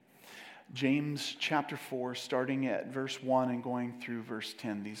James chapter 4, starting at verse 1 and going through verse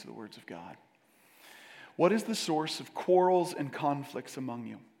 10. These are the words of God. What is the source of quarrels and conflicts among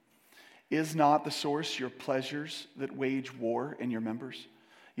you? Is not the source your pleasures that wage war in your members?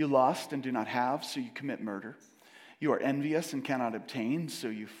 You lust and do not have, so you commit murder. You are envious and cannot obtain, so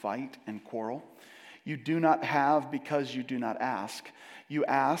you fight and quarrel. You do not have because you do not ask. You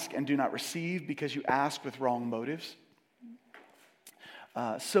ask and do not receive because you ask with wrong motives,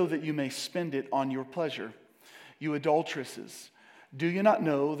 so that you may spend it on your pleasure. You adulteresses, do you not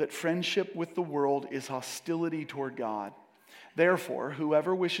know that friendship with the world is hostility toward God? Therefore,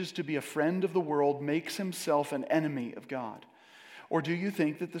 whoever wishes to be a friend of the world makes himself an enemy of God. Or do you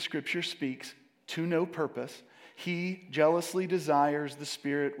think that the Scripture speaks to no purpose? He jealously desires the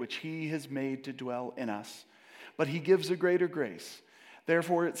Spirit which He has made to dwell in us. But He gives a greater grace.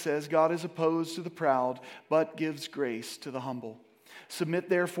 Therefore it says, God is opposed to the proud, but gives grace to the humble. Submit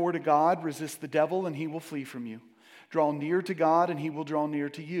therefore to God, resist the devil, and he will flee from you. Draw near to God, and He will draw near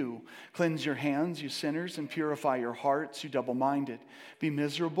to you. Cleanse your hands, you sinners, and purify your hearts, you double-minded. Be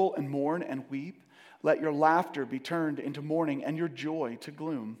miserable and mourn and weep. Let your laughter be turned into mourning, and your joy to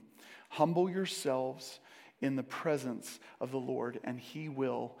gloom. Humble yourselves in the presence of the Lord, and He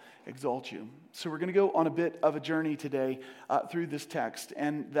will exalt you. So we're going to go on a bit of a journey today through this text,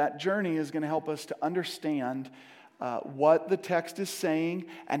 and that journey is going to help us to understand what the text is saying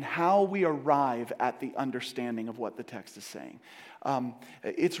and how we arrive at the understanding of what the text is saying.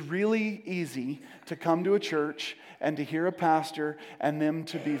 It's really easy to come to a church and to hear a pastor and them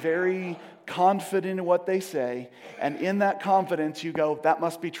to be very confident in what they say, and in that confidence you go, that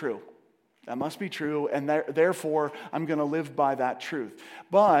must be true. That must be true, and therefore I'm going to live by that truth.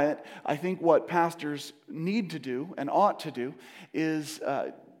 But I think what pastors need to do and ought to do is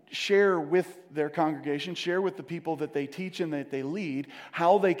share with their congregation, share with the people that they teach and that they lead,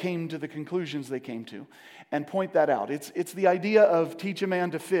 how they came to the conclusions they came to, and point that out. It's the idea of teach a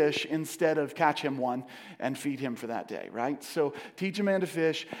man to fish instead of catch him one and feed him for that day, right? So teach a man to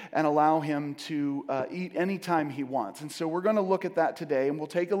fish and allow him to eat anytime he wants. And so we're going to look at that today, and we'll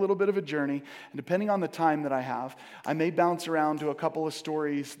take a little bit of a journey. And depending on the time that I have, I may bounce around to a couple of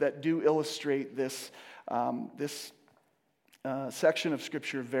stories that do illustrate this section of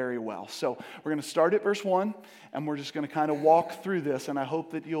Scripture very well. So we're going to start at verse 1, and we're just going to kind of walk through this, and I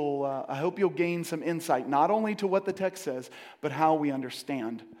hope that you'll gain some insight, not only to what the text says, but how we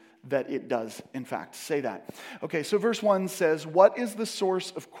understand that it does, in fact, say that. Okay, so verse 1 says, what is the source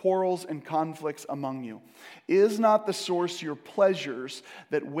of quarrels and conflicts among you? Is not the source your pleasures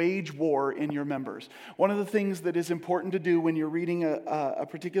that wage war in your members? One of the things that is important to do when you're reading a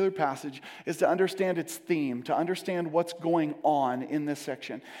particular passage is to understand its theme, to understand what's going on in this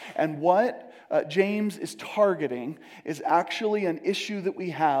section. And what James is targeting is actually an issue that we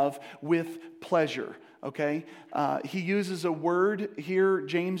have with pleasure. Okay, he uses a word here,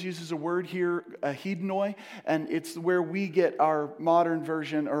 James uses a word here, hedonoi, and it's where we get our modern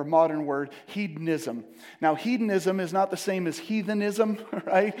version, or modern word, hedonism. Now, hedonism is not the same as heathenism,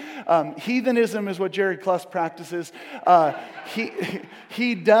 right? Heathenism is what Jerry Cluss practices.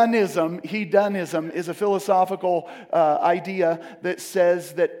 Hedonism is a philosophical idea that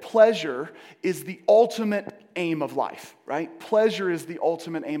says that pleasure is the ultimate aim of life, right? Pleasure is the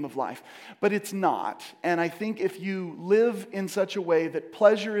ultimate aim of life, but it's not. And I think if you live in such a way that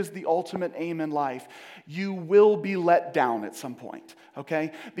pleasure is the ultimate aim in life, you will be let down at some point,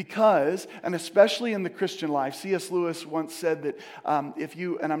 okay? Because, and especially in the Christian life, C.S. Lewis once said that if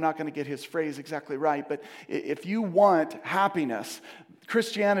you, and I'm not going to get his phrase exactly right, but if you want happiness,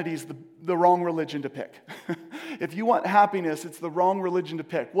 Christianity is the wrong religion to pick. If you want happiness, it's the wrong religion to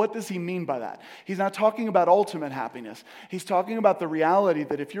pick. What does he mean by that? He's not talking about ultimate happiness. He's talking about the reality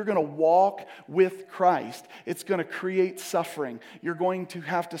that if you're going to walk with Christ, it's going to create suffering. You're going to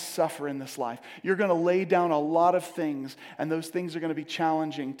have to suffer in this life. You're going to lay down a lot of things, and those things are going to be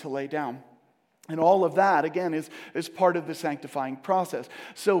challenging to lay down. And all of that, again, is part of the sanctifying process.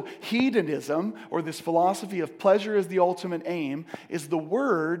 So hedonism, or this philosophy of pleasure as the ultimate aim, is the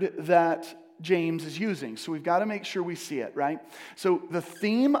word that James is using. So we've got to make sure we see it, right? So the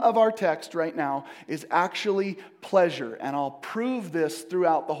theme of our text right now is actually pleasure, and I'll prove this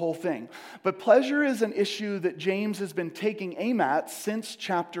throughout the whole thing. But pleasure is an issue that James has been taking aim at since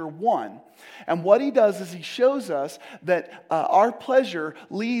chapter 1. And what he does is he shows us that our pleasure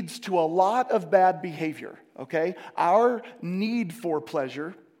leads to a lot of bad behavior, okay? Our need for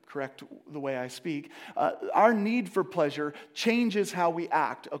pleasure, correct the way I speak, our need for pleasure changes how we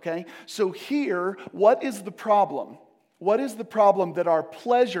act, okay? So here, what is the problem? What is the problem that our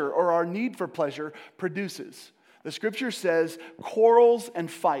pleasure or our need for pleasure produces? The Scripture says quarrels and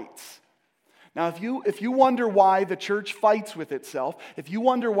fights. Now, if you wonder why the church fights with itself, if you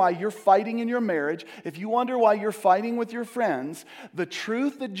wonder why you're fighting in your marriage, if you wonder why you're fighting with your friends, the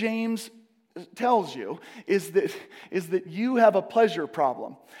truth that James tells you is that you have a pleasure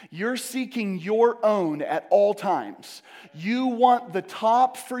problem. You're seeking your own at all times. You want the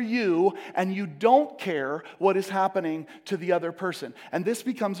top for you, and you don't care what is happening to the other person. And this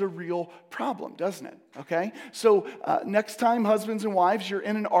becomes a real problem, doesn't it? Okay? So next time, husbands and wives, you're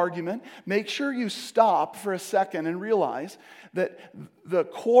in an argument, make sure you stop for a second and realize that the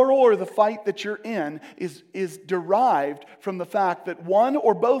quarrel or the fight that you're in is derived from the fact that one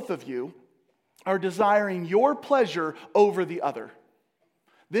or both of you are desiring your pleasure over the other.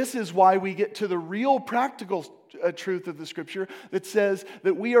 This is why we get to the real practical truth of the Scripture that says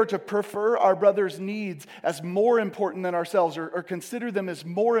that we are to prefer our brother's needs as more important than ourselves, or consider them as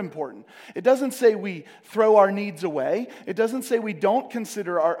more important. It doesn't say we throw our needs away. It doesn't say we don't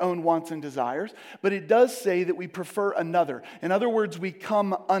consider our own wants and desires, but it does say that we prefer another. In other words, we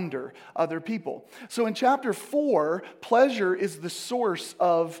come under other people. So in chapter 4, pleasure is the source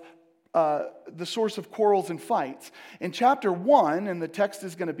of quarrels and fights. In chapter 1, and the text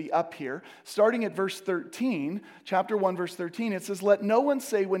is going to be up here, starting at verse 13, chapter 1, verse 13, it says, "Let no one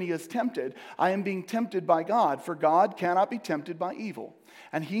say when he is tempted, I am being tempted by God, for God cannot be tempted by evil.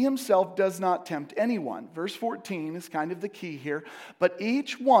 And he himself does not tempt anyone." Verse 14 is kind of the key here. "But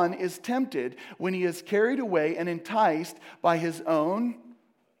each one is tempted when he is carried away and enticed by his own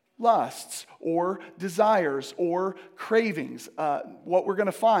lusts or desires or cravings." What we're going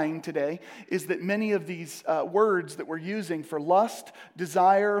to find today is that many of these words that we're using for lust,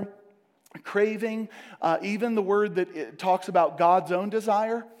 desire, craving, even the word that it talks about God's own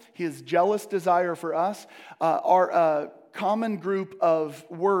desire, his jealous desire for us, are a common group of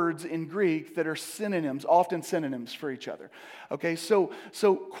words in Greek that are synonyms, often synonyms for each other. Okay, so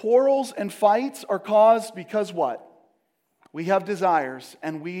quarrels and fights are caused because what? We have desires,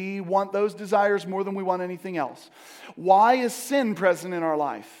 and we want those desires more than we want anything else. Why is sin present in our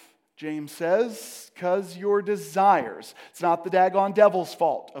life? James says, because your desires. It's not the daggone devil's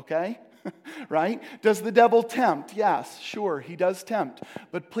fault, okay? Right? Does the devil tempt? Yes, sure, he does tempt.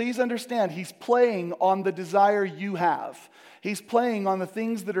 But please understand, he's playing on the desire you have. He's playing on the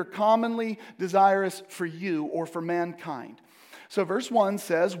things that are commonly desirous for you or for mankind. So verse 1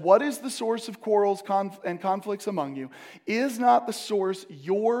 says, "What is the source of quarrels and conflicts among you? Is not the source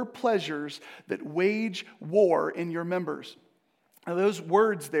your pleasures that wage war in your members?" Now, those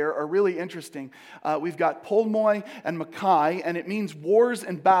words there are really interesting. We've got polmoi and makai, and it means wars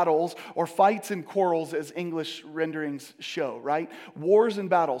and battles, or fights and quarrels, as English renderings show, right? Wars and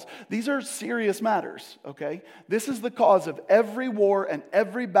battles. These are serious matters, okay? This is the cause of every war and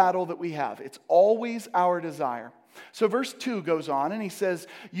every battle that we have. It's always our desire. So verse 2 goes on, and he says,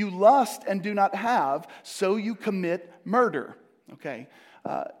 "You lust and do not have, so you commit murder." Okay,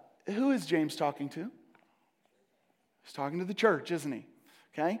 who is James talking to? He's talking to the church, isn't he?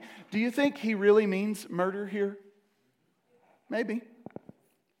 Okay, do you think he really means murder here? Maybe.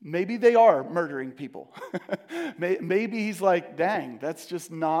 Maybe they are murdering people. Maybe he's like, dang, that's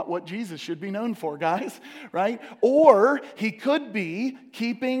just not what Jesus should be known for, guys, right? Or he could be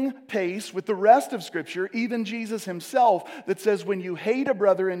keeping pace with the rest of Scripture, even Jesus himself, that says when you hate a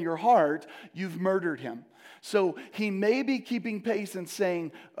brother in your heart, you've murdered him. So he may be keeping pace and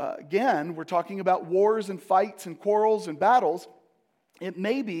saying, again, we're talking about wars and fights and quarrels and battles. It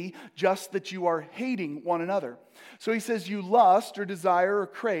may be just that you are hating one another. So he says, "You lust or desire or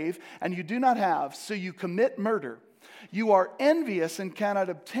crave, and you do not have, so you commit murder. You are envious and cannot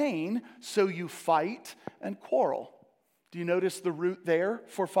obtain, so you fight and quarrel." Do you notice the root there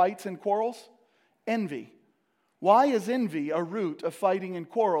for fights and quarrels? Envy. Why is envy a root of fighting and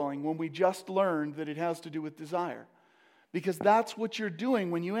quarreling when we just learned that it has to do with desire? Because that's what you're doing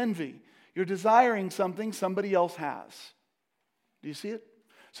when you envy. You're desiring something somebody else has. Do you see it?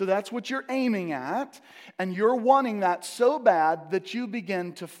 So that's what you're aiming at, and you're wanting that so bad that you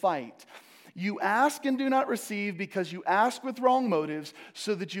begin to fight. You ask and do not receive because you ask with wrong motives,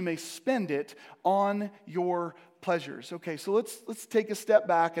 so that you may spend it on your pleasures. Okay, so let's take a step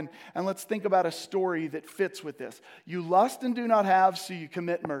back and let's think about a story that fits with this. You lust and do not have, so you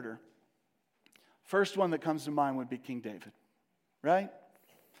commit murder. First one that comes to mind would be King David, right?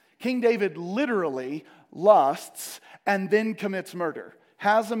 King David literally lusts and then commits murder.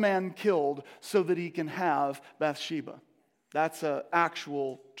 Has a man killed so that he can have Bathsheba. That's an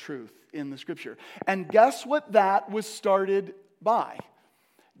actual truth in the Scripture. And guess what that was started by?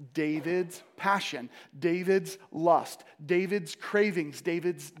 David's passion, David's lust, David's cravings,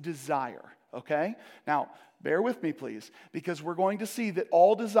 David's desire. Okay? Now, Bear with me, please, because we're going to see that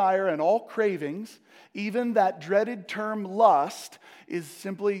all desire and all cravings, even that dreaded term lust, is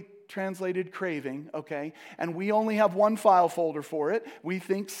simply translated craving, okay? And we only have one file folder for it. We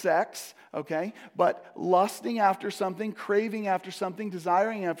think sex, okay? But lusting after something, craving after something,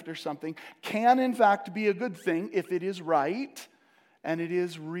 desiring after something can in fact be a good thing if it is right, and it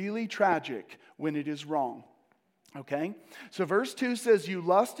is really tragic when it is wrong. Okay? So verse 2 says, you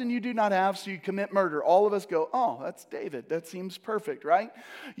lust and you do not have, so you commit murder. All of us go, oh, that's David. That seems perfect, right?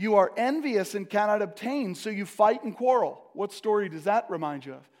 You are envious and cannot obtain, so you fight and quarrel. What story does that remind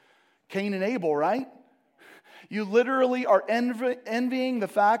you of? Cain and Abel, right? You literally are envying the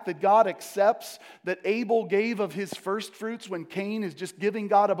fact that God accepts that Abel gave of his first fruits when Cain is just giving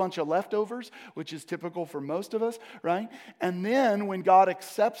God a bunch of leftovers, which is typical for most of us, right? And then when God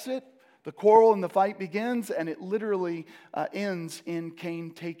accepts it, the quarrel and the fight begins, and it literally ends in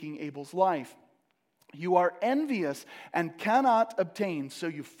Cain taking Abel's life. You are envious and cannot obtain, so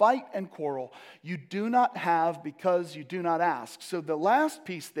you fight and quarrel. You do not have because you do not ask. So the last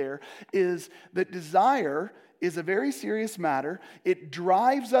piece there is that desire is a very serious matter. It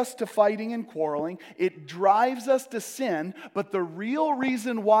drives us to fighting and quarreling. It drives us to sin. But the real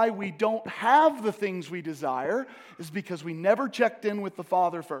reason why we don't have the things we desire is because we never checked in with the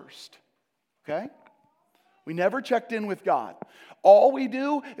Father first. Okay? We never checked in with God. All we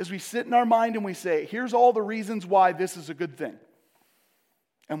do is we sit in our mind and we say, here's all the reasons why this is a good thing.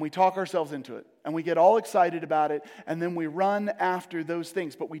 And we talk ourselves into it. And we get all excited about it. And then we run after those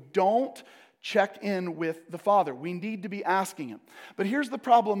things. But we don't check in with the Father. We need to be asking Him. But here's the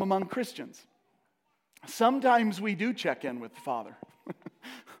problem among Christians. Sometimes we do check in with the Father.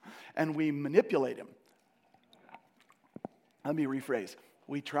 And we manipulate Him. Let me rephrase.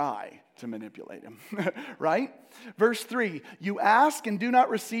 We try to manipulate Him, right? Verse 3, you ask and do not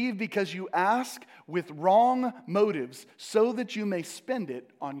receive because you ask with wrong motives so that you may spend it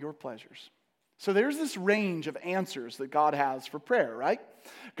on your pleasures. So there's this range of answers that God has for prayer, right?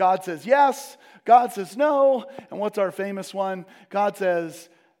 God says yes, God says no, and what's our famous one? God says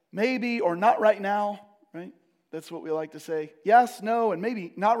maybe or not right now, right? That's what we like to say. Yes, no, and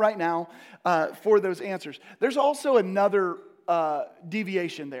maybe not right now for those answers. There's also another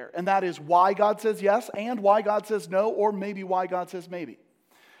deviation there, and that is why God says yes and why God says no, or maybe why God says maybe.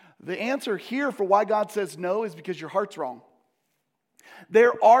 The answer here for why God says no is because your heart's wrong.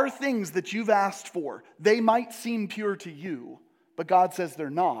 There are things that you've asked for. They might seem pure to you, but God says they're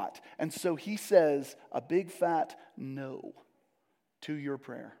not. And so He says a big fat no to your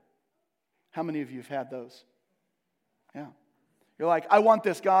prayer. How many of you have had those? Yeah. You're like, I want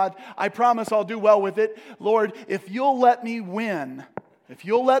this, God. I promise I'll do well with it. Lord, if you'll let me win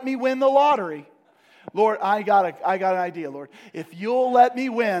the lottery, Lord, I got an idea, Lord. If you'll let me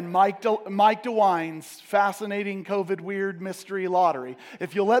win Mike DeWine's fascinating COVID weird mystery lottery,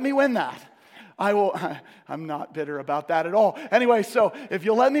 if you'll let me win that, I will. I'm not bitter about that at all. Anyway, so if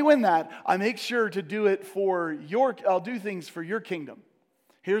you'll let me win that, I make sure to do it I'll do things for your kingdom.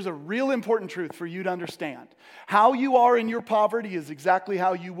 Here's a real important truth for you to understand. How you are in your poverty is exactly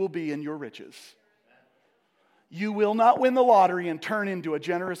how you will be in your riches. You will not win the lottery and turn into a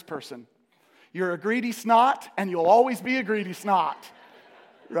generous person. You're a greedy snot, and you'll always be a greedy snot.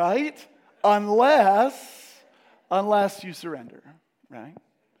 Right? Unless you surrender. Right?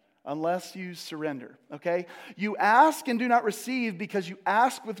 Unless you surrender, okay? You ask and do not receive because you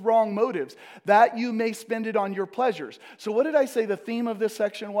ask with wrong motives, that you may spend it on your pleasures. So what did I say the theme of this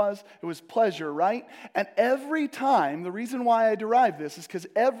section was? It was pleasure, right? And every time, the reason why I derived this is because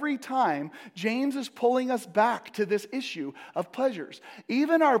every time James is pulling us back to this issue of pleasures.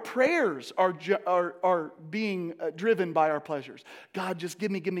 Even our prayers are being driven by our pleasures. God, just give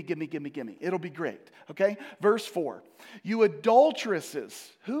me. It'll be great, okay? Verse 4, you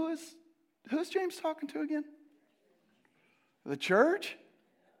adulteresses. Who's James talking to again? The church?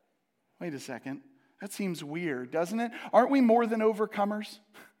 Wait a second. That seems weird, doesn't it? Aren't we more than overcomers?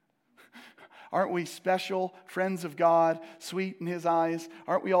 Aren't we special, friends of God, sweet in His eyes?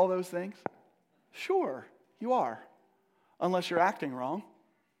 Aren't we all those things? Sure, you are. Unless you're acting wrong.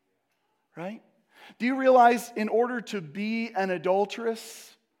 Right? Do you realize in order to be an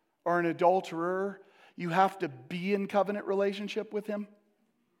adulteress or an adulterer, you have to be in covenant relationship with Him?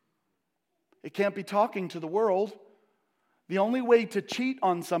 It can't be talking to the world. The only way to cheat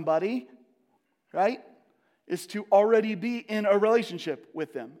on somebody, right, is to already be in a relationship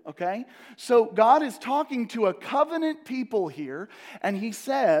with them, okay? So God is talking to a covenant people here, and he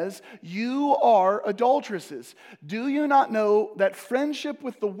says, you are adulteresses. Do you not know that friendship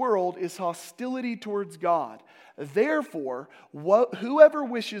with the world is hostility towards God? Therefore, whoever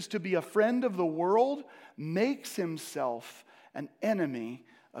wishes to be a friend of the world makes himself an enemy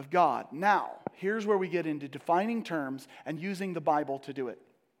of God. Now, here's where we get into defining terms and using the Bible to do it.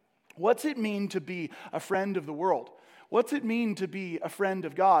 What's it mean to be a friend of the world? What's it mean to be a friend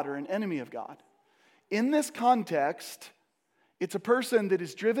of God or an enemy of God? In this context, it's a person that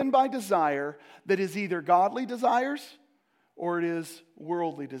is driven by desire that is either godly desires or it is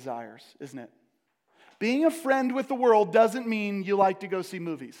worldly desires, isn't it? Being a friend with the world doesn't mean you like to go see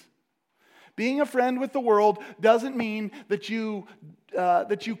movies. Being a friend with the world doesn't mean that you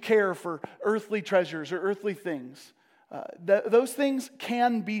care for earthly treasures or earthly things. Those things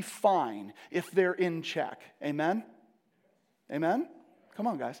can be fine if they're in check. Amen? Amen? Come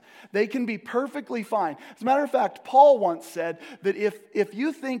on, guys. They can be perfectly fine. As a matter of fact, Paul once said that if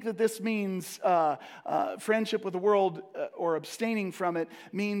you think that this means friendship with the world or abstaining from it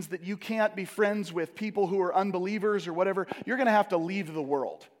means that you can't be friends with people who are unbelievers or whatever, you're going to have to leave the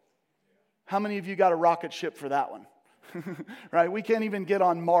world. How many of you got a rocket ship for that one? Right? We can't even get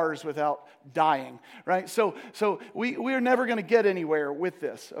on Mars without dying, right? So we're never going to get anywhere with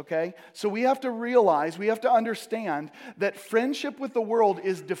this, okay? So we have to realize, we have to understand that friendship with the world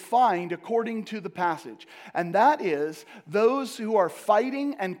is defined according to the passage. And that is those who are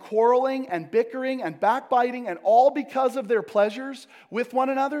fighting and quarreling and bickering and backbiting and all because of their pleasures with one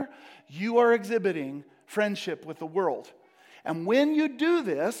another, you are exhibiting friendship with the world. And when you do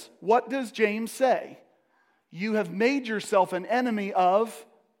this, what does James say? You have made yourself an enemy of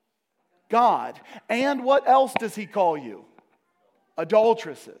God. And what else does he call you?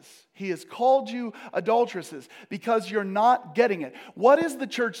 Adulteresses. He has called you adulteresses because you're not getting it. What is the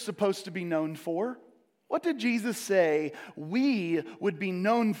church supposed to be known for? What did Jesus say we would be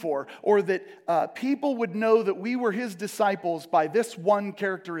known for? Or that people would know that we were his disciples by this one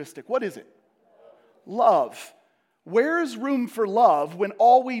characteristic. What is it? Love. Where is room for love when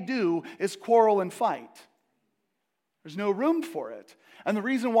all we do is quarrel and fight? There's no room for it. And the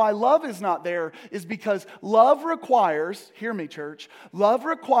reason why love is not there is because love requires, hear me, church, love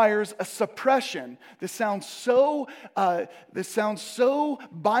requires a suppression. This sounds so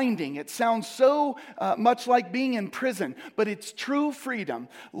binding. It sounds so much like being in prison, but it's true freedom.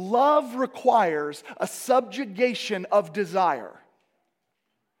 Love requires a subjugation of desire.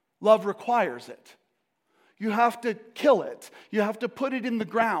 Love requires it. You have to kill it. You have to put it in the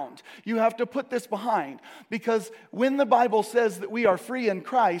ground. You have to put this behind. Because when the Bible says that we are free in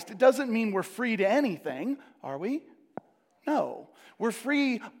Christ, it doesn't mean we're free to anything, are we? No. We're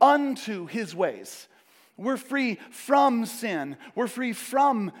free unto his ways. We're free from sin. We're free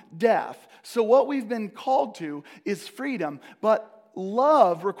from death. So what we've been called to is freedom. But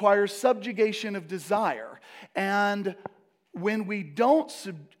love requires subjugation of desire. And when we don't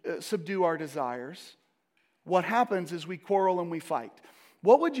subdue our desires, what happens is we quarrel and we fight.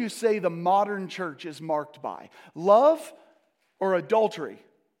 What would you say the modern church is marked by? Love or adultery?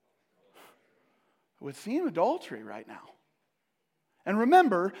 It would seem adultery right now. And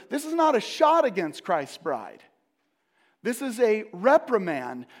remember, this is not a shot against Christ's bride. This is a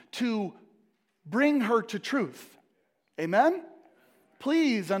reprimand to bring her to truth. Amen?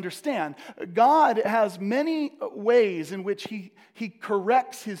 Please understand, God has many ways in which He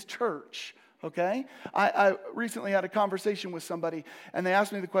corrects His church. Okay? I recently had a conversation with somebody, and they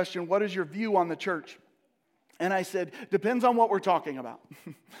asked me the question, what is your view on the church? And I said, depends on what we're talking about.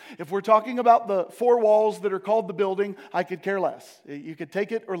 If we're talking about the four walls that are called the building, I could care less. You could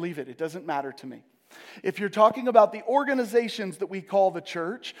take it or leave it. It doesn't matter to me. If you're talking about the organizations that we call the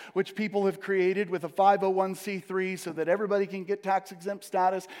church, which people have created with a 501c3 so that everybody can get tax-exempt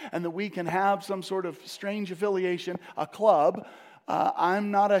status and that we can have some sort of strange affiliation, a club,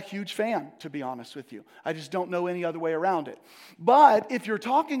 I'm not a huge fan, to be honest with you. I just don't know any other way around it. But if you're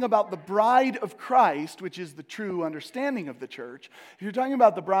talking about the bride of Christ, which is the true understanding of the church, if you're talking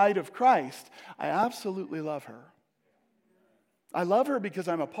about the bride of Christ, I absolutely love her. I love her because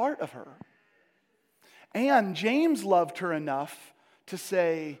I'm a part of her. And James loved her enough to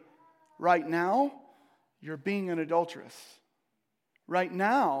say, right now, you're being an adulteress. Right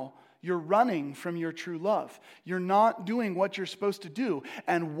now, you're running from your true love. You're not doing what you're supposed to do.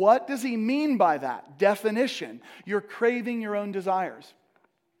 And what does he mean by that? Definition. You're craving your own desires.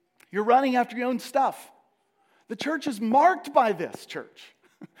 You're running after your own stuff. The church is marked by this, church.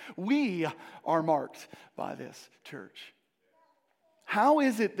 We are marked by this, church. How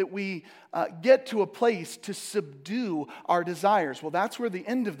is it that we get to a place to subdue our desires? Well, that's where the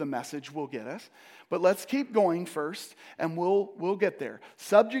end of the message will get us. But let's keep going first, and we'll get there.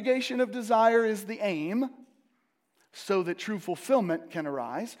 Subjugation of desire is the aim, so that true fulfillment can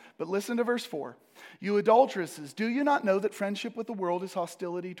arise. But listen to verse 4. You adulteresses, do you not know that friendship with the world is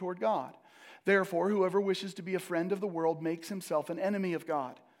hostility toward God? Therefore, whoever wishes to be a friend of the world makes himself an enemy of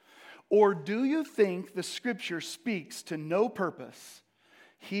God. Or do you think the Scripture speaks to no purpose?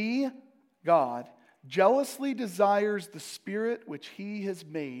 He, God, jealously desires the Spirit which He has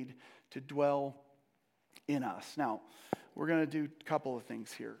made to dwell in us. Now, we're going to do a couple of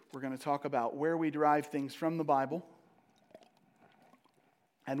things here. We're going to talk about where we derive things from the Bible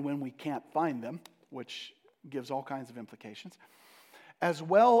and when we can't find them, which gives all kinds of implications, as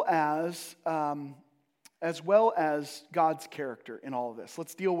well as God's character in all of this.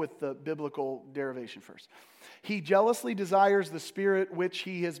 Let's deal with the biblical derivation first. He jealously desires the Spirit which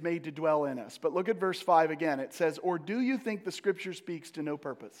He has made to dwell in us. But look at verse 5 again. It says, or do you think the Scripture speaks to no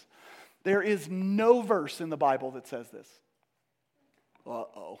purpose? There is no verse in the Bible that says this.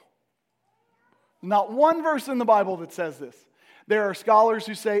 Uh-oh. Not one verse in the Bible that says this. There are scholars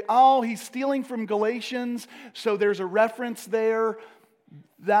who say, oh, he's stealing from Galatians, so there's a reference there.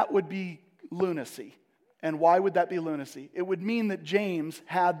 That would be lunacy. And why would that be lunacy? It would mean that James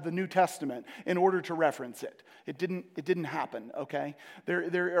had the New Testament in order to reference it. It didn't happen, okay?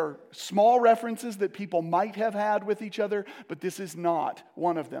 There are small references that people might have had with each other, but this is not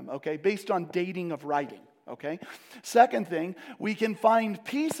one of them, okay? Based on dating of writing, okay? Second thing, we can find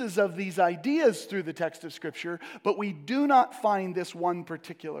pieces of these ideas through the text of Scripture, but we do not find this one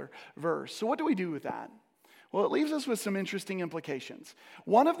particular verse. So what do we do with that? Well, it leaves us with some interesting implications.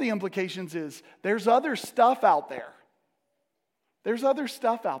 One of the implications is there's other stuff out there. There's other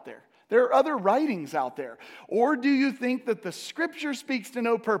stuff out there. There are other writings out there. Or do you think that the Scripture speaks to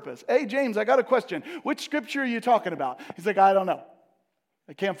no purpose? Hey, James, I got a question. Which Scripture are you talking about? He's like, I don't know.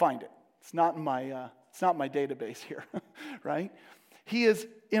 I can't find it. It's not in my database here, right? He is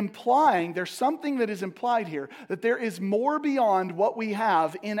implying, there's something that is implied here, that there is more beyond what we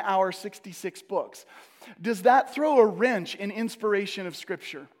have in our 66 books. Does that throw a wrench in inspiration of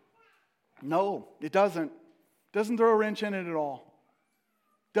Scripture? No, it doesn't. It doesn't throw a wrench in it at all.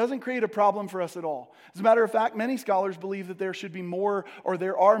 It doesn't create a problem for us at all. As a matter of fact, many scholars believe that there should be more, or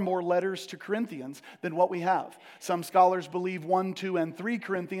there are more letters to Corinthians than what we have. Some scholars believe 1, 2, and 3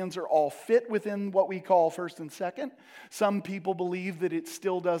 Corinthians are all fit within what we call 1st and 2nd. Some people believe that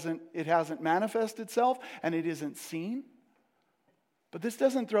it hasn't manifested itself and it isn't seen. But this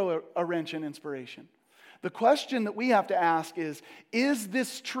doesn't throw a wrench in inspiration. The question that we have to ask is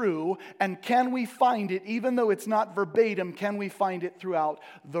this true, and can we find it, even though it's not verbatim, can we find it throughout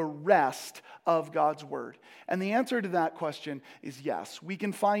the rest of God's Word? And the answer to that question is yes. We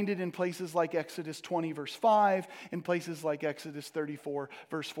can find it in places like Exodus 20, verse 5, in places like Exodus 34,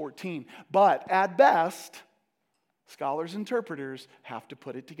 verse 14. But at best, scholars, interpreters have to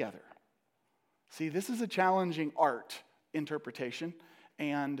put it together. See, this is a challenging art, interpretation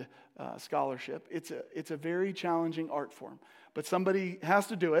and scholarship. It's a very challenging art form. But somebody has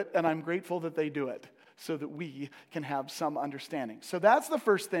to do it, and I'm grateful that they do it so that we can have some understanding. So that's the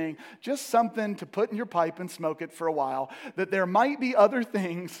first thing, just something to put in your pipe and smoke it for a while, that there might be other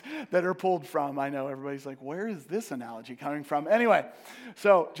things that are pulled from. I know everybody's like, where is this analogy coming from? Anyway,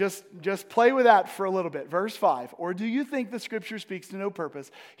 so just play with that for a little bit. Verse 5, or do you think the Scripture speaks to no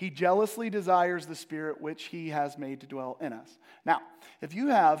purpose? He jealously desires the Spirit which He has made to dwell in us. Now, if you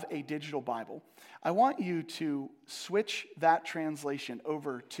have a digital Bible, I want you to switch that translation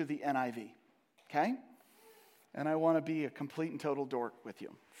over to the NIV, okay? And I want to be a complete and total dork with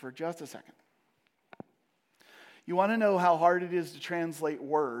you for just a second. You want to know how hard it is to translate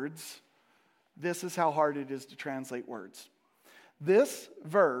words? This is how hard it is to translate words. This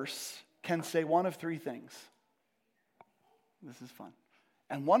verse can say one of 3 things. This is fun.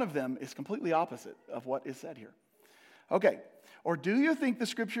 And one of them is completely opposite of what is said here. Okay. Or do you think the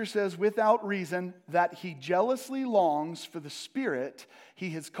Scripture says without reason that He jealously longs for the Spirit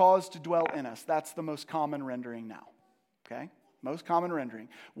He has caused to dwell in us? That's the most common rendering now. Okay? Most common rendering.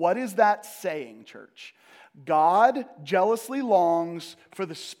 What is that saying, church? God jealously longs for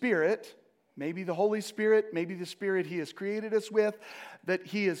the Spirit, maybe the Holy Spirit, maybe the Spirit He has created us with, that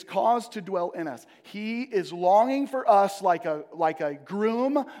He has caused to dwell in us. He is longing for us like a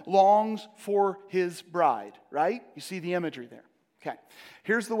groom longs for his bride, right? You see the imagery there. Okay,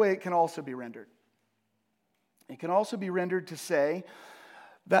 here's the way it can also be rendered. It can also be rendered to say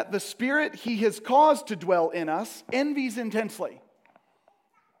that the Spirit He has caused to dwell in us envies intensely.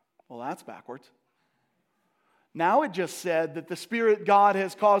 Well, that's backwards. Now it just said that the Spirit God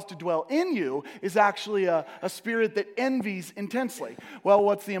has caused to dwell in you is actually a spirit that envies intensely. Well,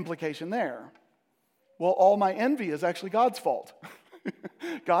 what's the implication there? Well, all my envy is actually God's fault.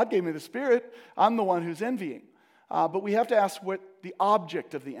 God gave me the Spirit. I'm the one who's envying. But we have to ask what the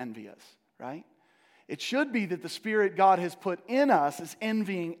object of the envy is, right? It should be that the Spirit God has put in us is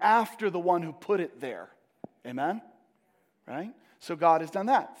envying after the one who put it there. Amen? Right? So God has done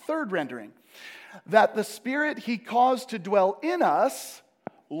that. Third rendering, that the Spirit He caused to dwell in us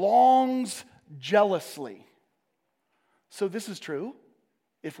longs jealously. So this is true,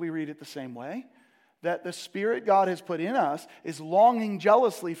 if we read it the same way, that the Spirit God has put in us is longing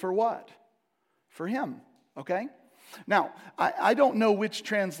jealously for what? For Him, okay? Now, I don't know which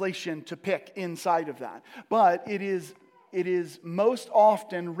translation to pick inside of that, but it is most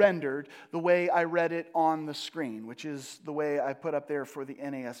often rendered the way I read it on the screen, which is the way I put up there for the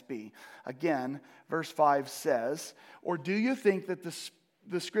NASB. Again, verse 5 says, "Or do you think that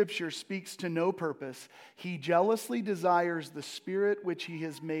the Scripture speaks to no purpose? He jealously desires the Spirit which He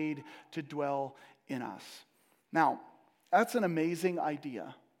has made to dwell in us." Now, that's an amazing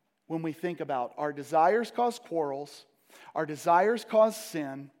idea. When we think about our desires cause quarrels, our desires cause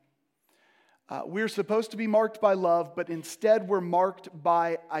sin, we're supposed to be marked by love, but instead we're marked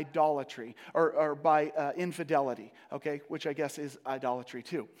by idolatry or by infidelity, okay, which I guess is idolatry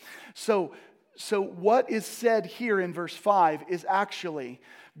too. So what is said here in verse 5 is actually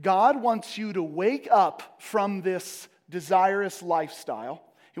God wants you to wake up from this desirous lifestyle.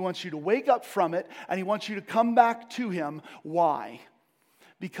 He wants you to wake up from it, and He wants you to come back to Him. Why?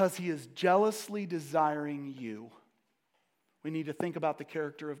 Because He is jealously desiring you. We need to think about the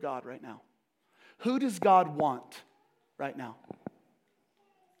character of God right now. Who does God want right now?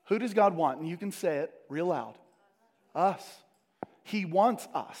 Who does God want? And you can say it real loud. Us. He wants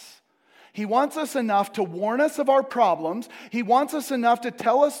us. He wants us enough to warn us of our problems. He wants us enough to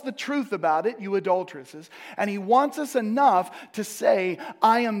tell us the truth about it, you adulteresses. And He wants us enough to say,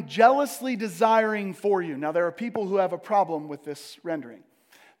 I am jealously desiring for you. Now, there are people who have a problem with this rendering,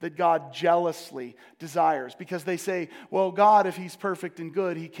 that God jealously desires, because they say, well, God, if He's perfect and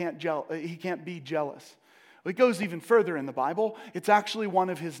good, He can't be jealous. Well, it goes even further in the Bible. It's actually one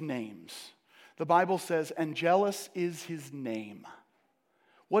of His names. The Bible says, and jealous is His name.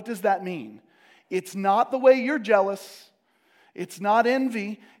 What does that mean? It's not the way you're jealous. It's not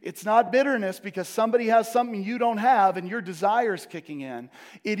envy. It's not bitterness because somebody has something you don't have and your desire's kicking in.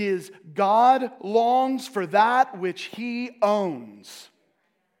 It is God longs for that which He owns.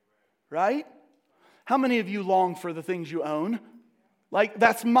 Right? How many of you long for the things you own? Like,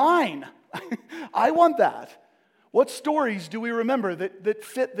 that's mine. I want that. What stories do we remember that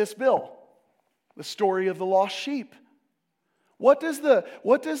fit this bill? The story of the lost sheep. What does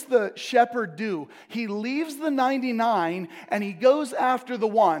the shepherd do? He leaves the 99 and he goes after the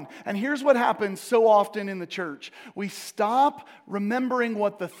one. And here's what happens so often in the church. We stop remembering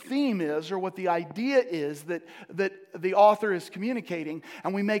what the theme is or what the idea is that the author is communicating,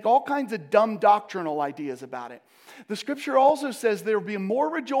 and we make all kinds of dumb doctrinal ideas about it. The Scripture also says there will be more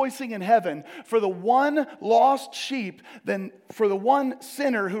rejoicing in heaven for the one lost sheep than for the one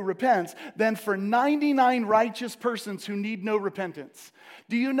sinner who repents than for 99 righteous persons who need no repentance.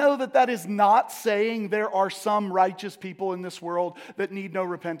 Do you know that is not saying there are some righteous people in this world that need no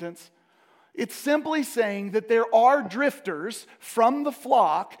repentance? It's simply saying that there are drifters from the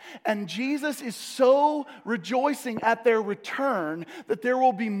flock, and Jesus is so rejoicing at their return that there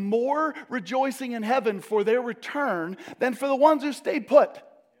will be more rejoicing in heaven for their return than for the ones who stayed put.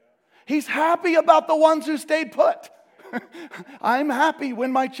 He's happy about the ones who stayed put. I'm happy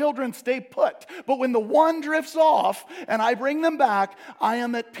when my children stay put. But when the one drifts off and I bring them back, I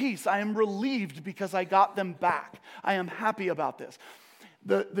am at peace. I am relieved because I got them back. I am happy about this.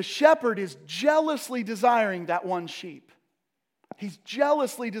 The shepherd is jealously desiring that one sheep. He's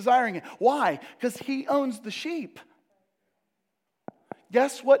jealously desiring it. Why? Because he owns the sheep.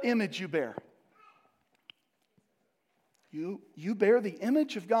 Guess what image you bear? You bear the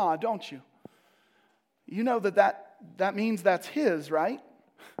image of God, don't you? You know that means that's His, right?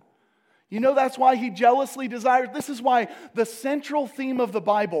 You know that's why He jealously desires. This is why the central theme of the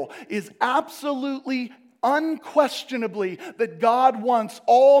Bible is absolutely unquestionably that God wants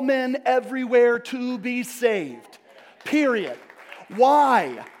all men everywhere to be saved. Period.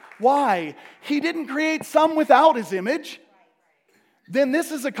 Why? Why? He didn't create some without His image. Then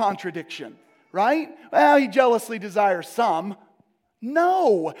this is a contradiction, right? Well, He jealously desires some.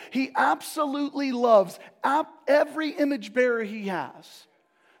 No, He absolutely loves every image bearer He has.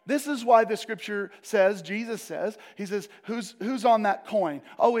 This is why the scripture says, Jesus says, he says, who's on that coin?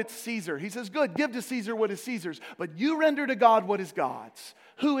 Oh, it's Caesar. He says, good, give to Caesar what is Caesar's, but you render to God what is God's.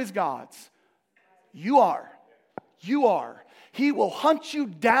 Who is God's? You are. You are. He will hunt you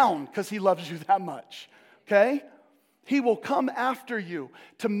down because he loves you that much. Okay? He will come after you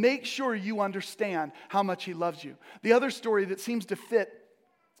to make sure you understand how much he loves you. The other story that seems to fit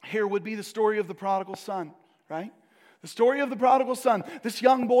here would be the story of the prodigal son, right? The story of the prodigal son. This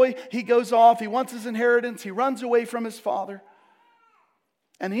young boy, he goes off, he wants his inheritance, he runs away from his father.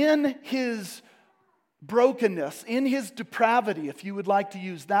 And in his brokenness, in his depravity, if you would like to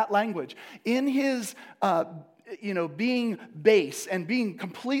use that language, in his being base and being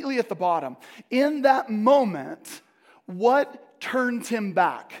completely at the bottom, in that moment, what turns him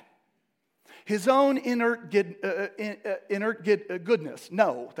back? His own inert goodness.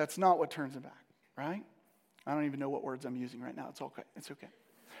 No, that's not what turns him back, right? I don't even know what words I'm using right now. It's okay. It's okay.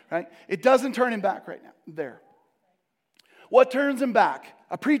 Right? It doesn't turn him back right now. There. What turns him back?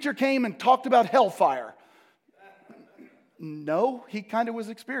 A preacher came and talked about hellfire. No, he kind of was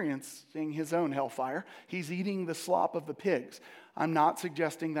experiencing his own hellfire. He's eating the slop of the pigs. I'm not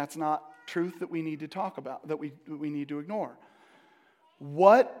suggesting that's not truth that we need to talk about, that we need to ignore.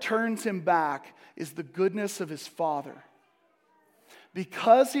 What turns him back is the goodness of his father.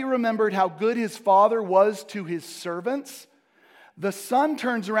 Because he remembered how good his father was to his servants, the son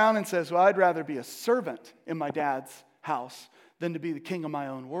turns around and says, well, I'd rather be a servant in my dad's house than to be the king of my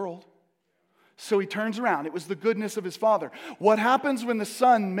own world. So he turns around. It was the goodness of his father. What happens when the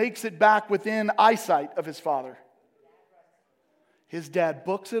son makes it back within eyesight of his father? His dad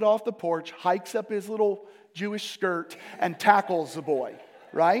books it off the porch, hikes up his little Jewish skirt, and tackles the boy,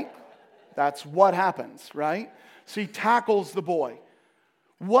 right? That's what happens, right? So he tackles the boy.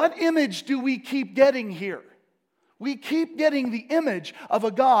 What image do we keep getting here? We keep getting the image of a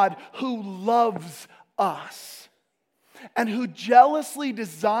God who loves us and who jealously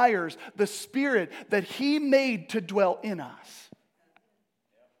desires the Spirit that He made to dwell in us.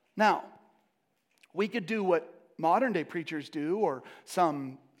 Now, we could do what modern day preachers do, or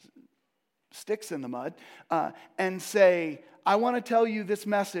some sticks in the mud, and say, I want to tell you this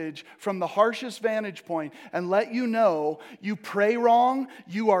message from the harshest vantage point and let you know you pray wrong,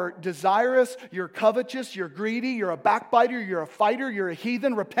 you are desirous, you're covetous, you're greedy, you're a backbiter, you're a fighter, you're a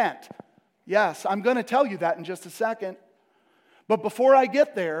heathen, repent. Yes, I'm going to tell you that in just a second. But before I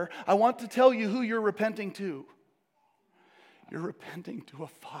get there, I want to tell you who you're repenting to. You're repenting to a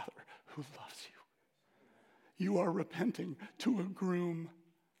Father who loves you. You are repenting to a groom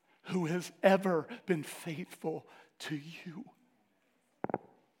who has ever been faithful to you.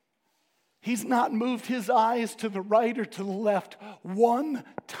 He's not moved his eyes to the right or to the left one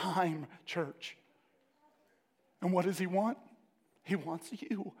time, church. And what does he want? He wants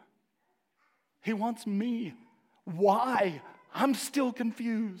you. He wants me. Why? I'm still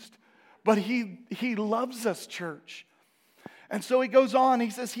confused. But he loves us, church. And so he goes on,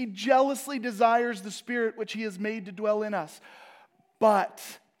 he says, he jealously desires the Spirit which he has made to dwell in us. But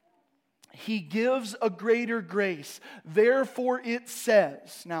he gives a greater grace. Therefore it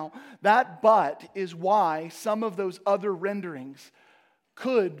says. Now, that but is why some of those other renderings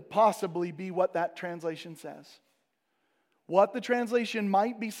could possibly be what that translation says. What the translation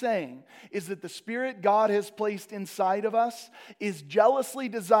might be saying is that the Spirit God has placed inside of us is jealously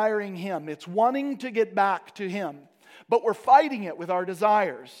desiring Him. It's wanting to get back to Him. But we're fighting it with our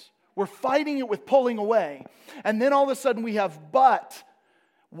desires. We're fighting it with pulling away. And then all of a sudden we have but.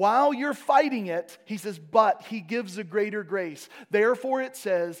 While you're fighting it, he says, but he gives a greater grace. Therefore it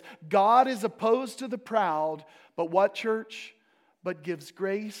says, God is opposed to the proud, but what, church? But gives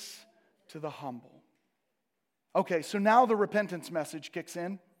grace to the humble. Okay, so now the repentance message kicks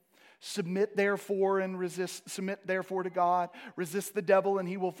in. Submit therefore and resist. Submit therefore to God. Resist the devil and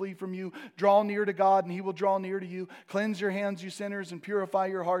he will flee from you. Draw near to God and he will draw near to you. Cleanse your hands, you sinners, and purify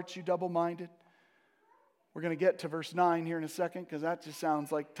your hearts, you double-minded. We're going to get to verse 9 here in a second because that just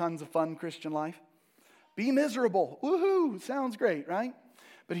sounds like tons of fun Christian life. Be miserable. Woohoo! Sounds great, right?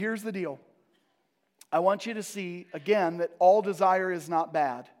 But here's the deal. I want you to see, again, that all desire is not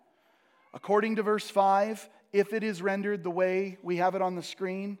bad. According to verse 5, if it is rendered the way we have it on the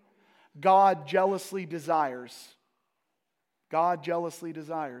screen, God jealously desires. God jealously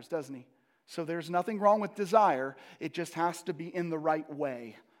desires, doesn't He? So there's nothing wrong with desire. It just has to be in the right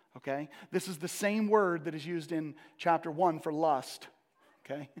way. Okay? This is the same word that is used in chapter 1 for lust.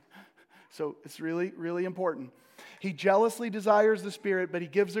 Okay? So it's really, really important. He jealously desires the Spirit, but He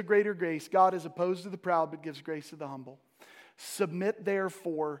gives a greater grace. God is opposed to the proud, but gives grace to the humble. Submit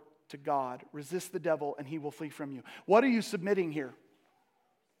therefore to God. Resist the devil, and he will flee from you. What are you submitting here?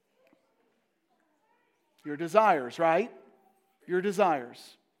 Your desires, right? Your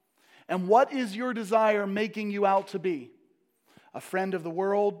desires. And what is your desire making you out to be? A friend of the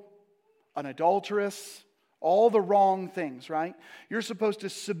world? An adulteress? All the wrong things, right? You're supposed to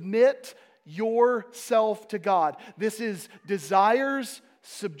submit yourself to God. This is desires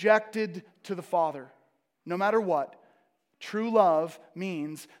subjected to the Father. No matter what. True love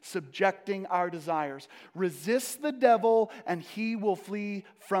means subjecting our desires. Resist the devil and he will flee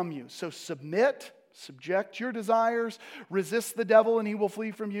from you. So subject your desires, resist the devil and he will flee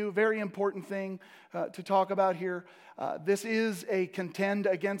from you. Very important thing to talk about here. This is a contend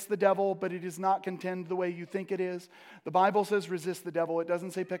against the devil, but it is not contend the way you think it is. The Bible says resist the devil. It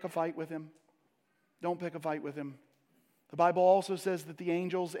doesn't say pick a fight with him. Don't pick a fight with him. The Bible also says that the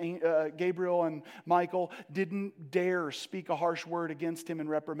angels, Gabriel and Michael, didn't dare speak a harsh word against him in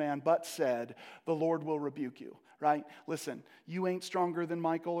reprimand, but said, the Lord will rebuke you, right? Listen, you ain't stronger than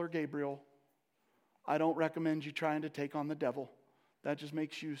Michael or Gabriel. I don't recommend you trying to take on the devil. That just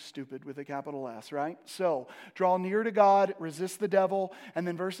makes you stupid with a capital S, right? So, draw near to God, resist the devil, and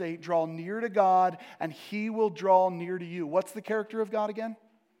then verse 8, draw near to God, and he will draw near to you. What's the character of God again?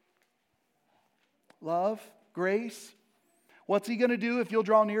 Love, grace. What's he going to do if you'll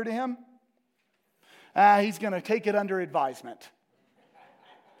draw near to him? He's going to take it under advisement.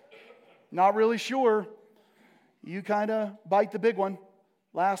 Not really sure. You kind of bite the big one.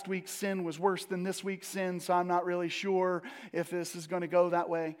 Last week's sin was worse than this week's sin, so I'm not really sure if this is going to go that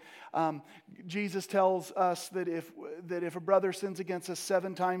way. Jesus tells us that if a brother sins against us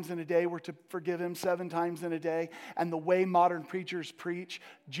 7 times in a day, we're to forgive him 7 times in a day. And the way modern preachers preach,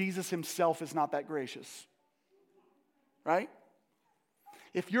 Jesus himself is not that gracious. Right?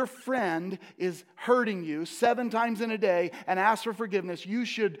 If your friend is hurting you 7 times in a day and asks for forgiveness, you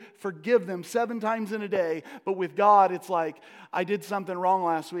should forgive them 7 times in a day. But with God, it's like, I did something wrong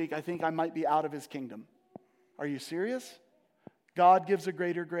last week. I think I might be out of his kingdom. Are you serious? God gives a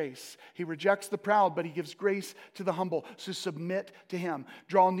greater grace. He rejects the proud, but he gives grace to the humble. So submit to him.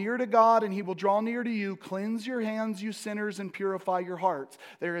 Draw near to God, and he will draw near to you. Cleanse your hands, you sinners, and purify your hearts.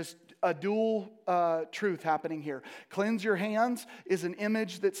 There is a dual truth happening here. Cleanse your hands is an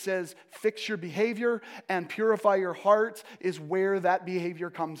image that says fix your behavior, and purify your hearts is where that behavior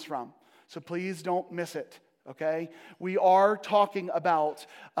comes from. So please don't miss it, okay? We are talking about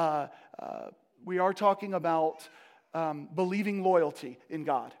believing loyalty in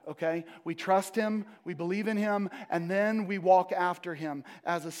God, okay? We trust him, we believe in him, and then we walk after him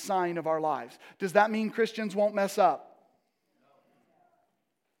as a sign of our lives. Does that mean Christians won't mess up?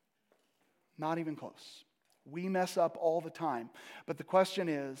 Not even close. We mess up all the time. But the question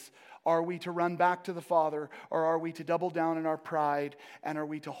is, are we to run back to the Father, or are we to double down in our pride, and are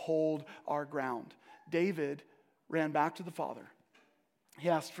we to hold our ground? David ran back to the Father. He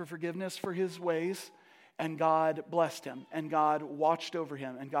asked for forgiveness for his ways, and God blessed him, and God watched over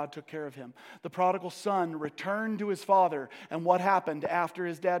him, and God took care of him. The prodigal son returned to his father, and what happened after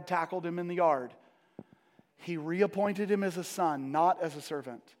his dad tackled him in the yard? He reappointed him as a son, not as a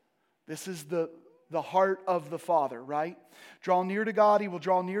servant. This is the heart of the Father, right? Draw near to God, he will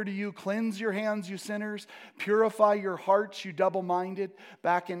draw near to you. Cleanse your hands, you sinners. Purify your hearts, you double-minded.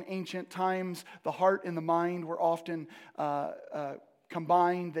 Back in ancient times, the heart and the mind were often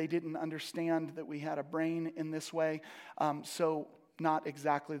combined. They didn't understand that we had a brain in this way. So not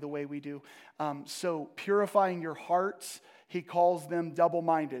exactly the way we do. So purifying your hearts, he calls them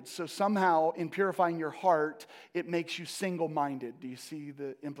double-minded. So somehow in purifying your heart, it makes you single-minded. Do you see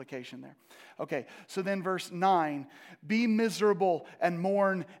the implication there? Okay, so then verse 9, be miserable and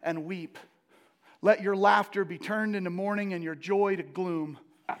mourn and weep. Let your laughter be turned into mourning and your joy to gloom.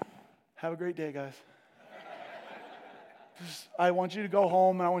 Have a great day, guys. I want you to go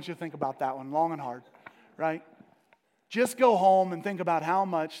home and I want you to think about that one long and hard, right? Just go home and think about how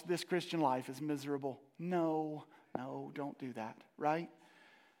much this Christian life is miserable. No, don't do that, right?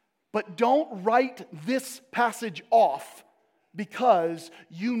 But don't write this passage off because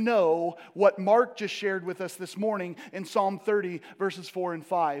you know what Mark just shared with us this morning in Psalm 30, verses 4 and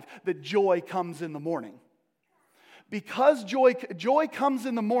 5, that joy comes in the morning. Because joy comes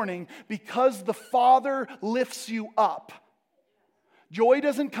in the morning because the Father lifts you up. Joy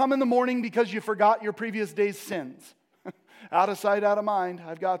doesn't come in the morning because you forgot your previous day's sins. Out of sight, out of mind.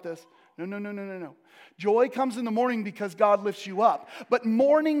 I've got this. No. Joy comes in the morning because God lifts you up. But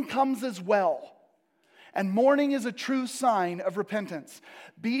mourning comes as well. And mourning is a true sign of repentance.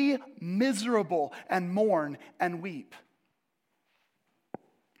 Be miserable and mourn and weep.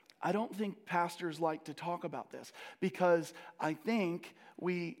 I don't think pastors like to talk about this, because I think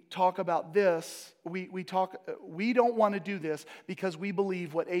we talk about this, we don't want to do this because we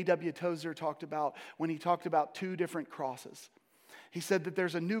believe what A.W. Tozer talked about when he talked about two different crosses. He said that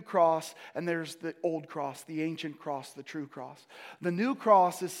there's a new cross and there's the old cross, the ancient cross, the true cross. The new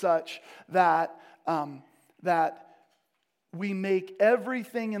cross is such that we make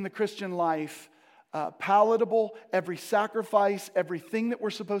everything in the Christian life palatable. Every sacrifice, everything that we're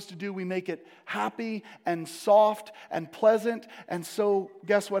supposed to do, we make it happy and soft and pleasant. And so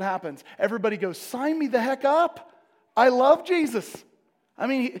guess what happens? Everybody goes, sign me the heck up. I love Jesus. I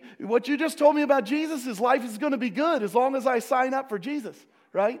mean, what you just told me about Jesus is life is going to be good as long as I sign up for Jesus,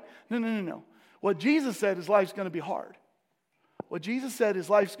 right? No. What Jesus said is life's going to be hard. What Jesus said is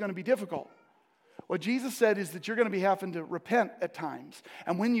life's going to be difficult. What Jesus said is that you're going to be having to repent at times.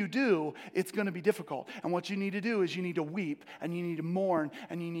 And when you do, it's going to be difficult. And what you need to do is you need to weep, and you need to mourn,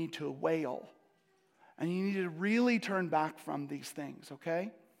 and you need to wail. And you need to really turn back from these things,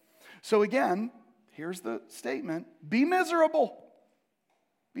 okay? So again, here's the statement. Be miserable.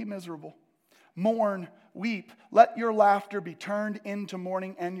 Be miserable. Mourn, weep. Let your laughter be turned into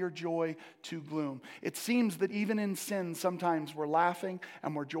mourning and your joy to gloom. It seems that even in sin, sometimes we're laughing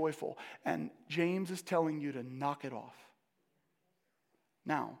and we're joyful. And James is telling you to knock it off.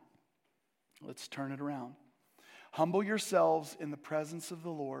 Now, let's turn it around. Humble yourselves in the presence of the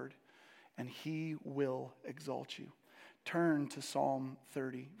Lord, and He will exalt you. Turn to Psalm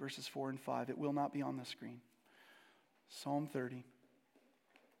 30, verses 4 and 5. It will not be on the screen. Psalm 30.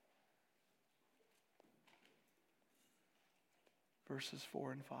 Verses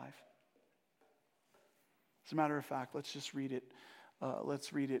 4 and 5. As a matter of fact, let's just read it.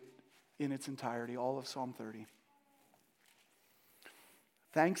 Let's read it in its entirety, all of Psalm 30.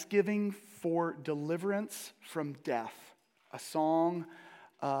 Thanksgiving for deliverance from death. A song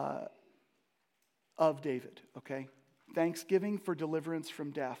of David, okay? Thanksgiving for deliverance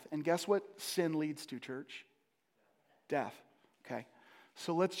from death. And guess what sin leads to, church? Death, okay?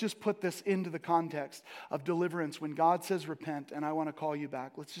 So let's just put this into the context of deliverance. When God says repent, and I want to call you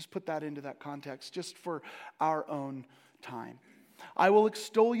back, let's just put that into that context just for our own time. I will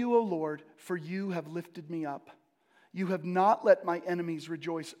extol you, O Lord, for you have lifted me up. You have not let my enemies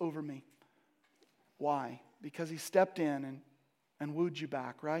rejoice over me. Why? Because He stepped in and wooed you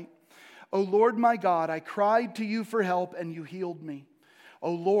back, right? O Lord my God, I cried to you for help and you healed me.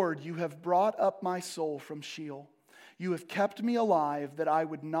 O Lord, you have brought up my soul from Sheol. You have kept me alive that I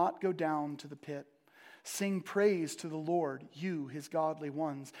would not go down to the pit. Sing praise to the Lord, you, His godly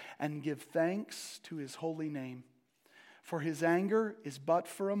ones, and give thanks to His holy name. For His anger is but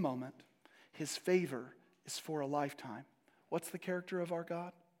for a moment. His favor is for a lifetime. What's the character of our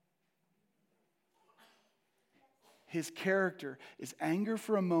God? His character is anger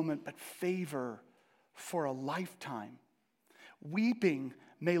for a moment, but favor for a lifetime. Weeping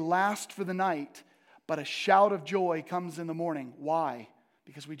may last for the night, but a shout of joy comes in the morning. Why?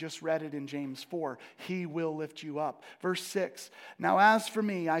 Because we just read it in James 4. He will lift you up. Verse 6. Now as for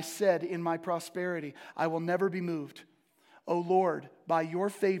me, I said in my prosperity, I will never be moved. O Lord, by your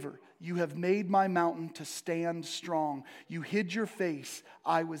favor, you have made my mountain to stand strong. You hid your face.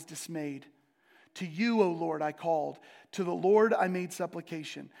 I was dismayed. To you, O Lord, I called. To the Lord I made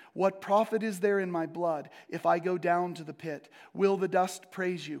supplication. What profit is there in my blood if I go down to the pit? Will the dust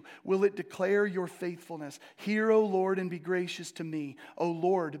praise you? Will it declare your faithfulness? Hear, O Lord, and be gracious to me. O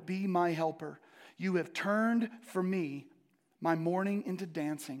Lord, be my helper. You have turned for me my mourning into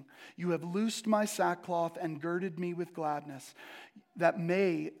dancing. You have loosed my sackcloth and girded me with gladness, that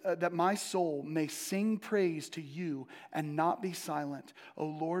my soul may sing praise to you and not be silent. O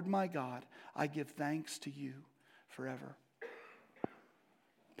Lord my God, I give thanks to you forever.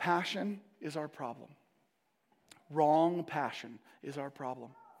 Passion is our problem. Wrong passion is our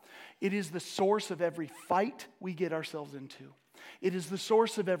problem. It is the source of every fight we get ourselves into. It is the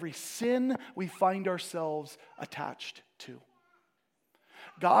source of every sin we find ourselves attached to.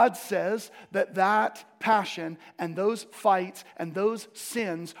 God says that passion and those fights and those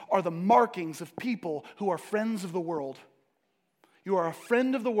sins are the markings of people who are friends of the world. You are a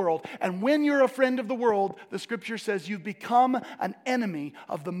friend of the world. And when you're a friend of the world, the scripture says you've become an enemy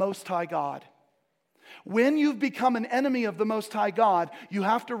of the Most High God. When you've become an enemy of the Most High God, you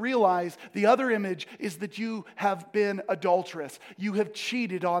have to realize the other image is that you have been adulterous. You have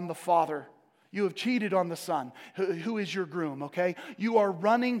cheated on the Father. You have cheated on the Son, who is your groom, okay? You are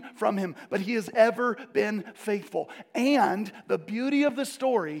running from Him, but He has ever been faithful. And the beauty of the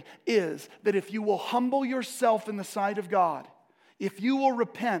story is that if you will humble yourself in the sight of God, if you will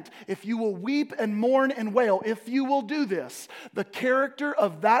repent, if you will weep and mourn and wail, if you will do this, the character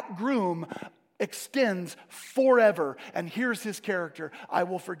of that groom extends forever. And here's his character: I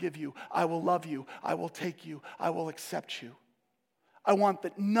will forgive you, I will love you, I will take you, I will accept you. I want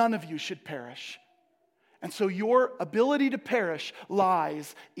that none of you should perish. And so your ability to perish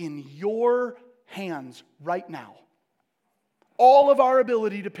lies in your hands right now. All of our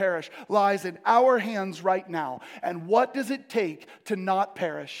ability to perish lies in our hands right now. And what does it take to not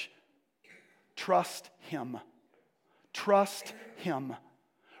perish? Trust Him. Trust Him.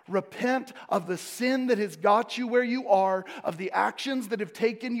 Repent of the sin that has got you where you are, of the actions that have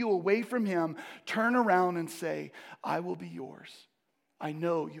taken you away from Him. Turn around and say, I will be yours. I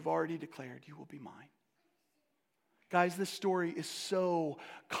know you've already declared you will be mine. Guys, this story is so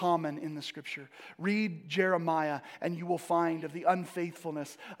common in the Scripture. Read Jeremiah and you will find of the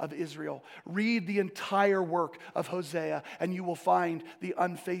unfaithfulness of Israel. Read the entire work of Hosea and you will find the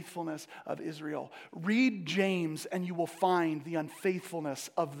unfaithfulness of Israel. Read James and you will find the unfaithfulness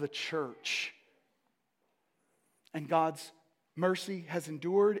of the church. And God's mercy has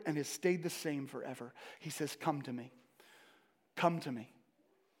endured and has stayed the same forever. He says, come to me. Come to me.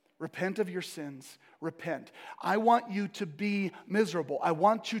 Repent of your sins. Repent. I want you to be miserable. I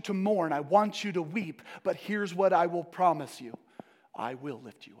want you to mourn. I want you to weep. But here's what I will promise you. I will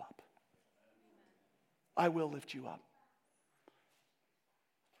lift you up. I will lift you up.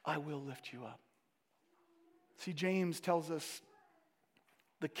 I will lift you up. See, James tells us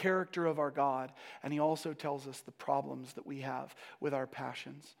the character of our God, and he also tells us the problems that we have with our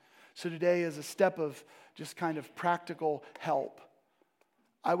passions. So today, as a step of just kind of practical help,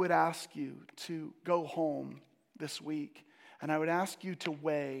 I would ask you to go home this week, and I would ask you to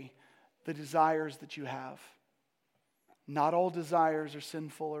weigh the desires that you have. Not all desires are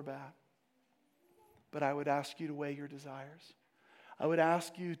sinful or bad, but I would ask you to weigh your desires. I would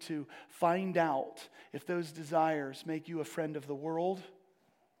ask you to find out if those desires make you a friend of the world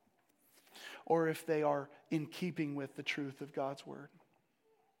or if they are in keeping with the truth of God's Word.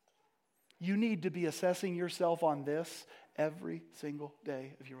 You need to be assessing yourself on this every single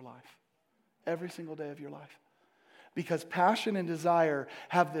day of your life. Every single day of your life. Because passion and desire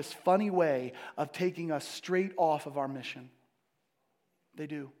have this funny way of taking us straight off of our mission. They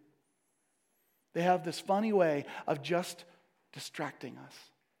do. They have this funny way of just distracting us.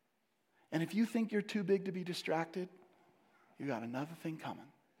 And if you think you're too big to be distracted, you got another thing coming.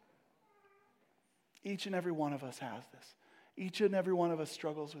 Each and every one of us has this. Each and every one of us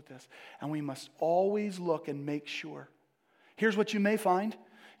struggles with this. And we must always look and make sure. Here's what you may find.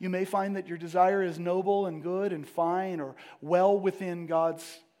 You may find that your desire is noble and good and fine or well within God's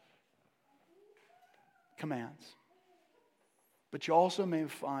commands. But you also may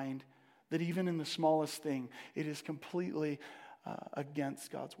find that even in the smallest thing, it is completely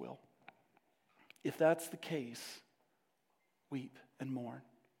against God's will. If that's the case, weep and mourn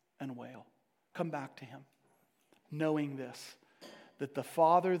and wail. Come back to Him, knowing this, that the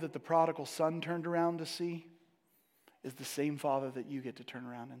Father that the prodigal son turned around to see is the same Father that you get to turn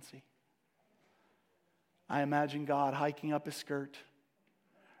around and see. I imagine God hiking up His skirt,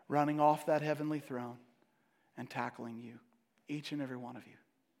 running off that heavenly throne, and tackling you, each and every one of you,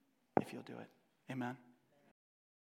 if you'll do it. Amen.